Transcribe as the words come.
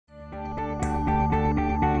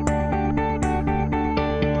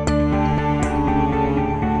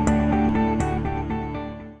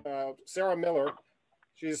Sarah Millar.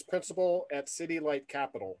 She's principal at City Light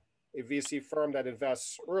Capital, a VC firm that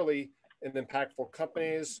invests early in impactful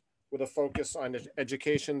companies with a focus on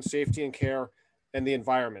education, safety and care, and the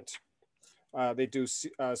environment. They do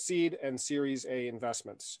seed and Series A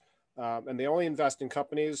investments, and they only invest in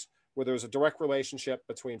companies where there's a direct relationship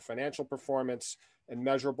between financial performance and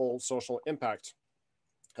measurable social impact.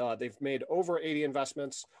 They've made over 80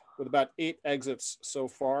 investments with about 8 exits so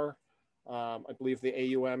far. I believe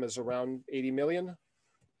the AUM is around 80 million.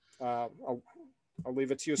 I'll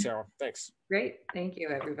leave it to you, Sarah. Thanks. Great. Thank you,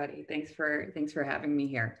 everybody. Thanks for having me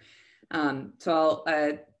here. So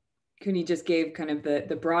Cooney just gave kind of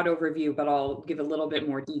the broad overview, but I'll give a little bit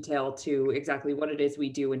more detail to exactly what it is we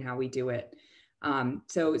do and how we do it.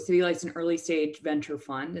 So City Light's an early stage venture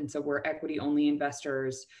fund. And so we're equity only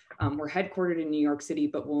investors. We're headquartered in New York City,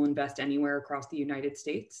 but we'll invest anywhere across the United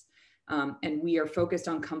States. And we are focused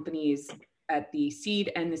on companies at the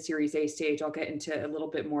seed and the Series A stage. I'll get into a little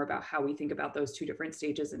bit more about how we think about those two different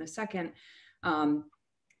stages in a second.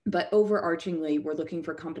 But overarchingly, we're looking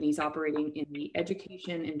for companies operating in the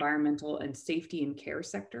education, environmental, and safety and care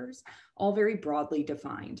sectors, all very broadly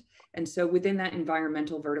defined. And so within that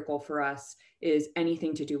environmental vertical for us is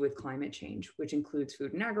anything to do with climate change, which includes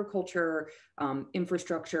food and agriculture,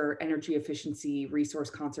 infrastructure, energy efficiency, resource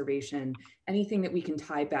conservation. Anything that we can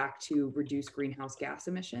tie back to reduce greenhouse gas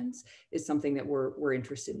emissions is something that we're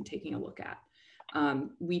interested in taking a look at.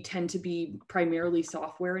 We tend to be primarily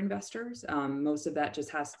software investors. Most of that just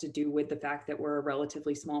has to do with the fact that we're a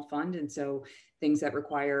relatively small fund. And so things that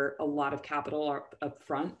require a lot of capital up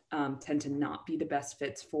front tend to not be the best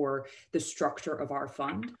fits for the structure of our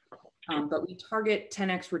fund. But we target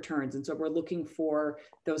 10x returns. And so we're looking for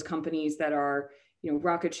those companies that are,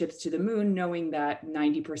 rocket ships to the moon, knowing that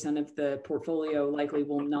 90% of the portfolio likely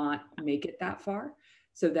will not make it that far,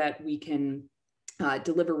 so that we can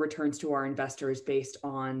deliver returns to our investors based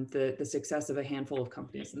on the success of a handful of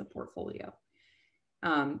companies in the portfolio.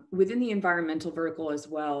 Within the environmental vertical as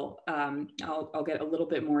well, I'll get a little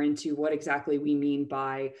bit more into what exactly we mean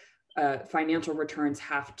by financial returns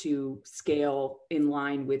have to scale in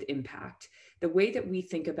line with impact. The way that we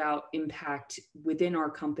think about impact within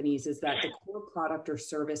our companies is that the core product or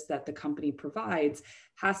service that the company provides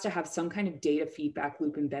has to have some kind of data feedback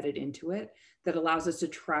loop embedded into it that allows us to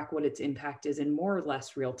track what its impact is in more or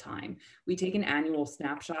less real time. We take an annual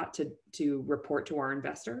snapshot to report to our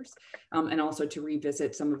investors and also to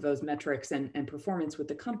revisit some of those metrics and performance with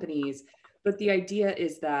the companies. But the idea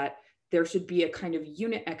is that there should be a kind of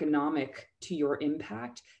unit economic to your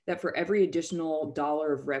impact, that for every additional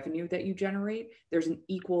dollar of revenue that you generate, there's an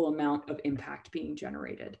equal amount of impact being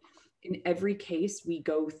generated. In every case, we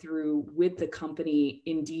go through with the company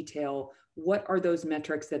in detail, what are those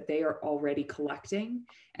metrics that they are already collecting,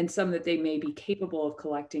 and some that they may be capable of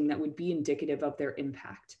collecting that would be indicative of their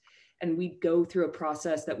impact. And we go through a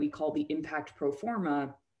process that we call the impact pro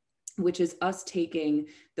forma, which is us taking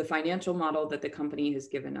the financial model that the company has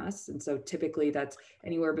given us. And so typically that's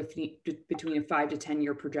anywhere between a 5 to 10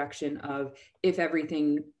 year projection of, if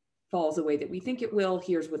everything falls the way that we think it will,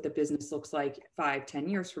 here's what the business looks like 5, 10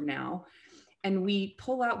 years from now. And we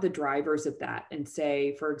pull out the drivers of that and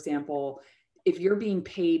say, for example, if you're being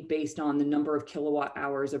paid based on the number of kilowatt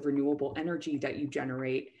hours of renewable energy that you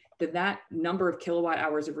generate, then that number of kilowatt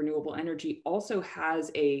hours of renewable energy also has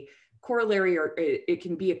a corollary, or it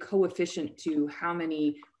can be a coefficient to how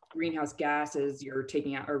many greenhouse gases you're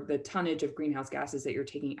taking out, or the tonnage of greenhouse gases that you're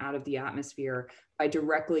taking out of the atmosphere by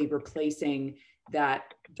directly replacing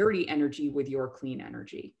that dirty energy with your clean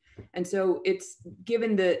energy. And so it's,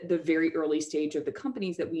 given the very early stage of the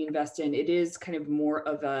companies that we invest in, it is kind of more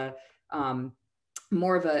of a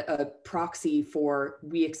proxy for,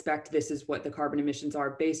 we expect this is what the carbon emissions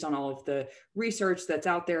are based on all of the research that's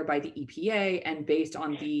out there by the EPA and based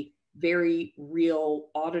on the very real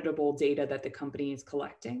auditable data that the company is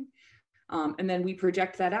collecting. And then we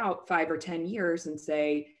project that out 5 or 10 years and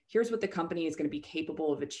say, here's what the company is going to be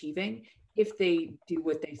capable of achieving if they do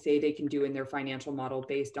what they say they can do in their financial model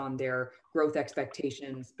based on their growth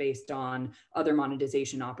expectations, based on other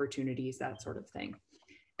monetization opportunities, that sort of thing.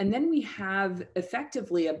 And then we have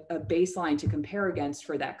effectively a baseline to compare against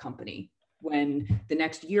for that company. When the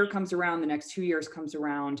next year comes around, the next 2 years comes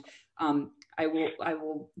around, I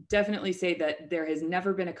will definitely say that there has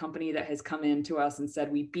never been a company that has come in to us and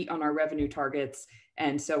said, we beat on our revenue targets,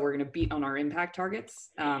 and so we're going to beat on our impact targets.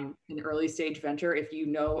 In early stage venture, if you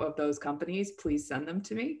know of those companies, please send them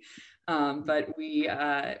to me. But we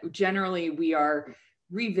generally, we are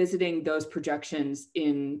revisiting those projections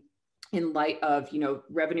in in light of,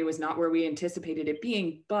 revenue is not where we anticipated it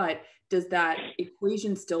being, but does that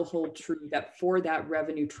equation still hold true that for that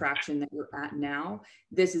revenue traction that you're at now,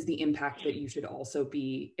 this is the impact that you should also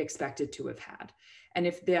be expected to have had? And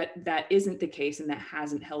if that isn't the case and that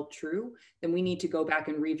hasn't held true, then we need to go back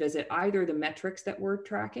and revisit either the metrics that we're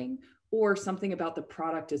tracking or something about the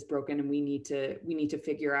product is broken, and we need to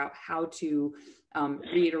figure out how to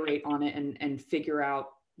reiterate on it and figure out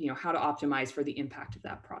how to optimize for the impact of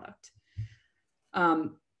that product.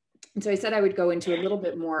 And so I said I would go into a little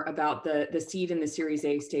bit more about the seed and the Series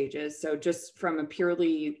A stages. So just from a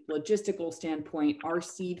purely logistical standpoint, our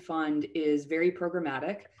seed fund is very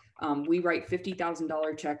programmatic. We write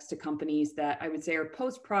 $50,000 checks to companies that I would say are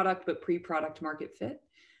post-product but pre-product market fit.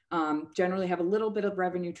 Generally have a little bit of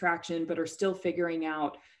revenue traction, but are still figuring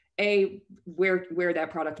out where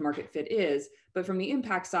that product market fit is, but from the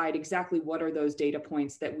impact side, exactly what are those data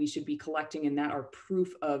points that we should be collecting and that are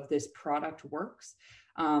proof of this product works.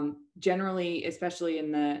 Generally, especially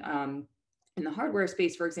in the hardware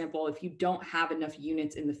space, for example, if you don't have enough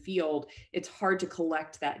units in the field, it's hard to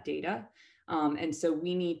collect that data. And so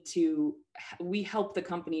we help the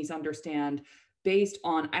companies understand, based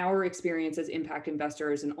on our experience as impact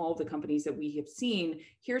investors and all of the companies that we have seen,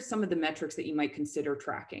 here's some of the metrics that you might consider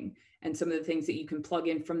tracking and some of the things that you can plug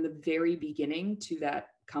in from the very beginning to that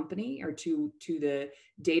company or to the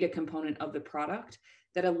data component of the product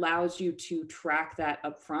that allows you to track that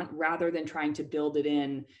upfront rather than trying to build it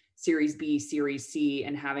in Series B, Series C,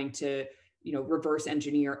 and having to reverse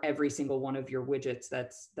engineer every single one of your widgets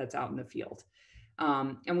that's out in the field.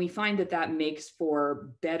 And we find that makes for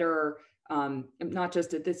better, not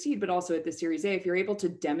just at the seed, but also at the Series A, if you're able to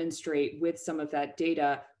demonstrate with some of that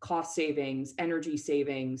data, cost savings, energy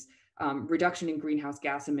savings, reduction in greenhouse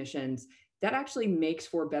gas emissions, that actually makes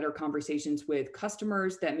for better conversations with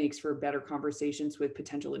customers, that makes for better conversations with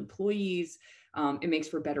potential employees, it makes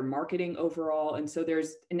for better marketing overall. And so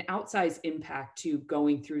there's an outsized impact to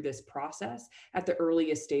going through this process at the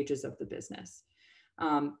earliest stages of the business.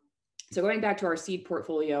 So going back to our seed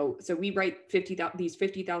portfolio, so we write these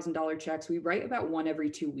 $50,000 checks, we write about one every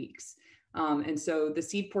 2 weeks. And so the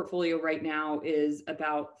seed portfolio right now is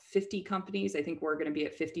about 50 companies. I think we're going to be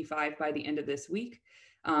at 55 by the end of this week.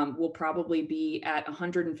 We'll probably be at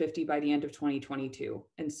 150 by the end of 2022.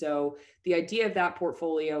 And so the idea of that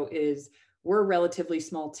portfolio is we're a relatively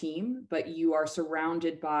small team, but you are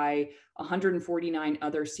surrounded by 149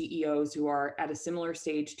 other CEOs who are at a similar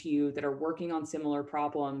stage to you, that are working on similar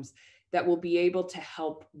problems, that will be able to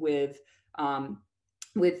help with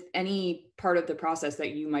any part of the process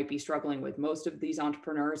that you might be struggling with. Most of these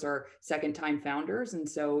entrepreneurs are second-time founders. And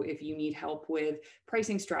so if you need help with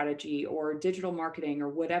pricing strategy or digital marketing or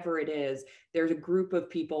whatever it is, there's a group of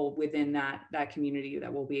people within that community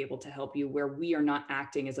that will be able to help you, where we are not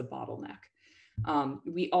acting as a bottleneck.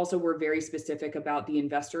 We also were very specific about the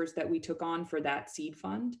investors that we took on for that seed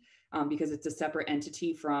fund, because it's a separate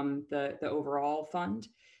entity from the overall fund.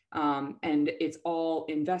 And it's all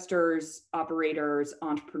investors, operators,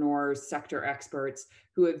 entrepreneurs, sector experts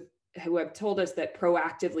who have told us that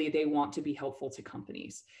proactively they want to be helpful to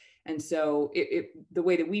companies. And so the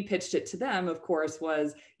way that we pitched it to them, of course,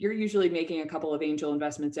 was you're usually making a couple of angel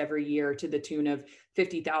investments every year to the tune of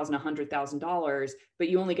 $50,000, $100,000, but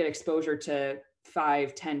you only get exposure to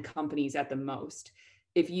 5-10 companies at the most.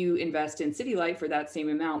 If you invest in CityLight for that same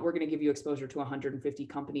amount, we're going to give you exposure to 150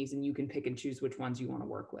 companies, and you can pick and choose which ones you want to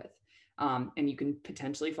work with. And you can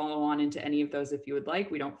potentially follow on into any of those if you would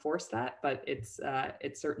like. We don't force that, but it's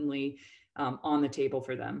certainly on the table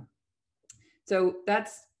for them. So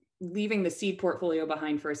that's leaving the seed portfolio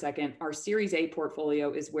behind for a second. Our Series A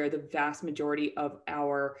portfolio is where the vast majority of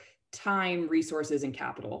our time, resources, and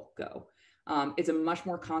capital go. It's a much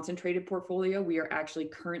more concentrated portfolio. We are actually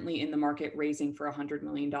currently in the market raising for a $100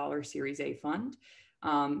 million Series A fund.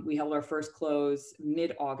 We held our first close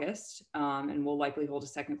mid-August, and we'll likely hold a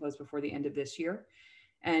second close before the end of this year.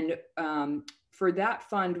 And for that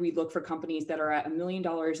fund, we look for companies that are at $1 million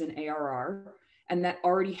in ARR and that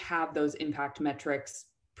already have those impact metrics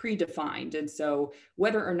predefined. And so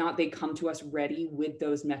whether or not they come to us ready with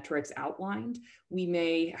those metrics outlined, we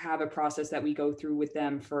may have a process that we go through with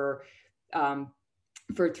them for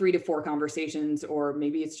 3 to 4 conversations, or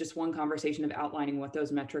maybe it's just one conversation of outlining what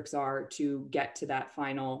those metrics are to get to that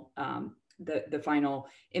final, the final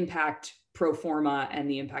impact pro forma and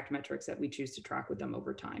the impact metrics that we choose to track with them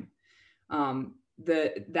over time.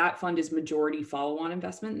 That fund is majority follow-on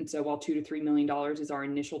investment. And so while $2 to $3 million is our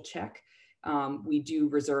initial check, we do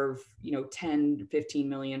reserve, 10 to 15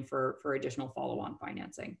 million for additional follow-on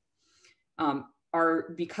financing.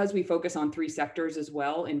 Because we focus on 3 sectors as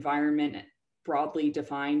well, environment, broadly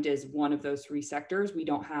defined as one of those three sectors. We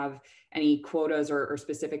don't have any quotas or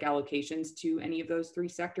specific allocations to any of those three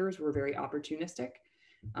sectors. We're very opportunistic.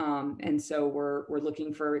 And so we're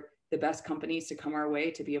looking for the best companies to come our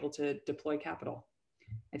way to be able to deploy capital.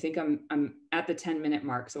 I think I'm at the 10-minute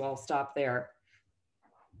mark, so I'll stop there.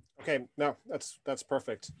 Okay, no, that's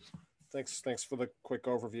perfect. Thanks for the quick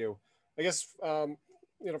overview. I guess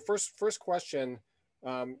first question,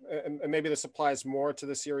 and maybe this applies more to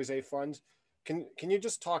the Series A fund. Can you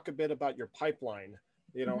just talk a bit about your pipeline?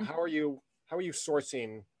 Mm-hmm. How are you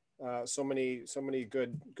sourcing so many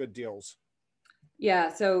good deals?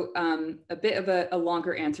 Yeah, so a bit of a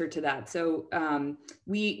longer answer to that. So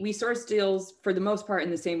we source deals for the most part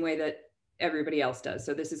in the same way that everybody else does.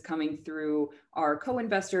 So this is coming through our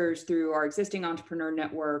co-investors, through our existing entrepreneur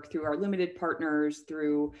network, through our limited partners,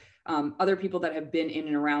 through other people that have been in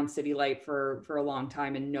and around City Light for a long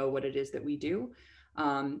time and know what it is that we do.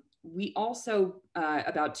 We also,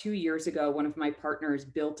 about 2 years ago, one of my partners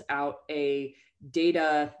built out a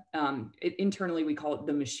data, internally we call it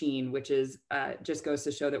the machine, which is just goes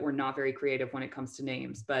to show that we're not very creative when it comes to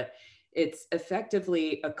names, but it's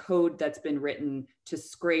effectively a code that's been written to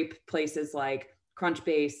scrape places like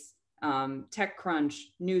Crunchbase, TechCrunch,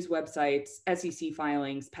 news websites, SEC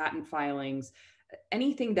filings, patent filings,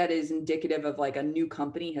 anything that is indicative of like a new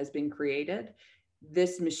company has been created.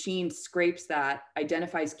 This machine scrapes that,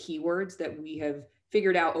 identifies keywords that we have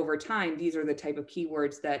figured out over time. These are the type of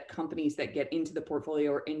keywords that companies that get into the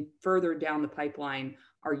portfolio or in further down the pipeline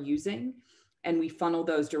are using. And we funnel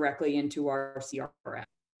those directly into our CRM.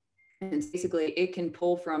 And basically it can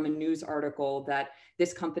pull from a news article that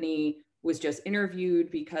this company was just interviewed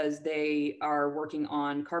because they are working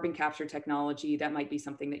on carbon capture technology. That might be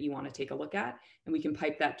something that you want to take a look at, and we can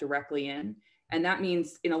pipe that directly in. And that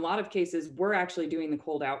means in a lot of cases, we're actually doing the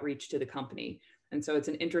cold outreach to the company. And so it's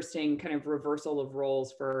an interesting kind of reversal of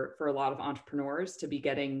roles for a lot of entrepreneurs to be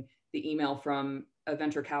getting the email from a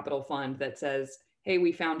venture capital fund that says, hey,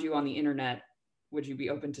 we found you on the internet. Would you be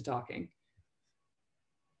open to talking?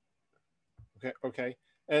 Okay.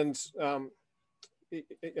 And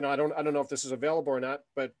I don't know if this is available or not,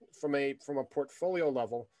 but from a portfolio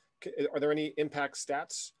level, are there any impact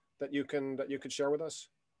stats that you could share with us?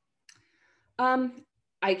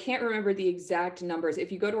 I can't remember the exact numbers.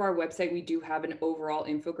 If you go to our website, we do have an overall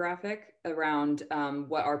infographic around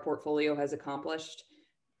what our portfolio has accomplished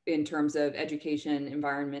in terms of education,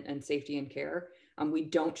 environment, and safety and care. We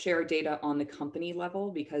don't share data on the company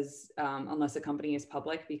level because unless a company is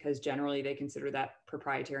public, because generally they consider that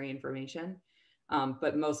proprietary information.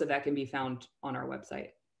 But most of that can be found on our website.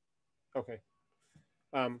 Okay.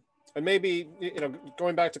 And maybe,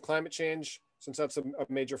 going back to climate change, since that's a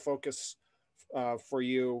major focus for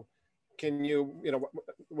you, can you,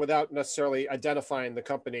 without necessarily identifying the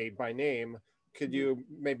company by name, could you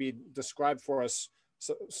maybe describe for us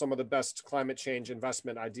some of the best climate change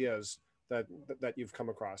investment ideas that you've come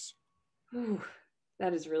across? Ooh,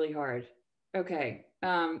 that is really hard. Okay.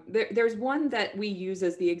 There's one that we use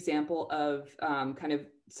as the example of kind of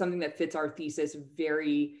something that fits our thesis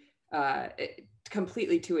very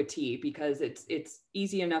completely to a T, because it's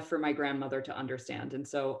easy enough for my grandmother to understand. And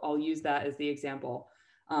so I'll use that as the example.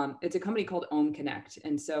 It's a company called OhmConnect.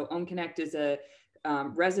 And so OhmConnect is a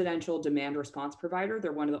residential demand response provider.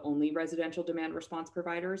 They're one of the only residential demand response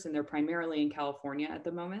providers, and they're primarily in California at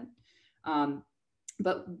the moment.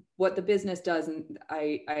 But what the business does, and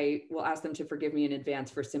I will ask them to forgive me in advance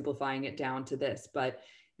for simplifying it down to this, but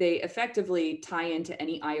they effectively tie into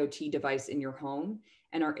any IoT device in your home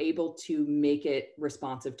and are able to make it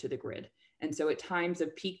responsive to the grid. And so at times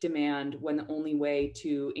of peak demand, when the only way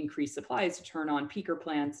to increase supply is to turn on peaker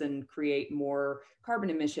plants and create more carbon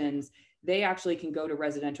emissions, they actually can go to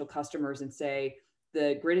residential customers and say,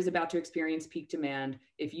 the grid is about to experience peak demand.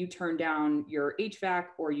 If you turn down your HVAC,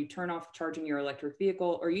 or you turn off charging your electric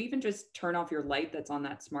vehicle, or you even just turn off your light that's on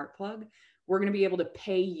that smart plug, we're going to be able to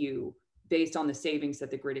pay you based on the savings that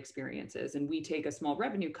the grid experiences. And we take a small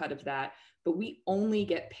revenue cut of that, but we only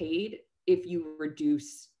get paid if you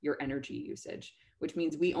reduce your energy usage, which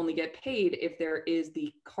means we only get paid if there is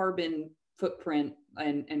the carbon footprint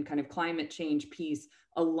and kind of climate change piece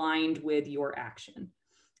aligned with your action.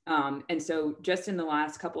 And so just in the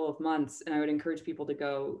last couple of months, and I would encourage people to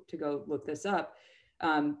go look this up,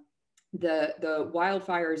 the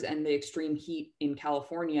wildfires and the extreme heat in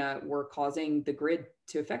California were causing the grid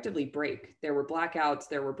to effectively break. There were blackouts,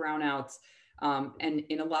 there were brownouts, and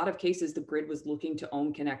in a lot of cases, the grid was looking to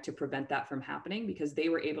OhmConnect to prevent that from happening, because they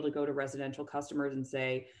were able to go to residential customers and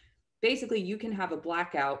say, basically, you can have a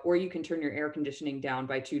blackout, or you can turn your air conditioning down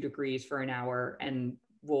by 2 degrees for an hour, and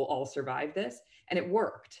we'll all survive this. And it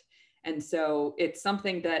worked. And so it's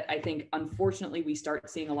something that I think, unfortunately, we start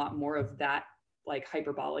seeing a lot more of that like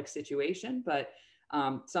hyperbolic situation, but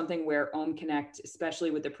something where Ohm Connect, especially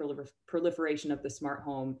with the proliferation of the smart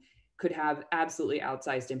home, could have absolutely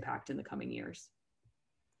outsized impact in the coming years.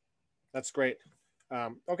 That's great.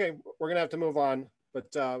 Okay, we're going to have to move on,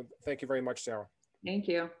 but thank you very much, Sarah. Thank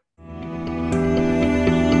you.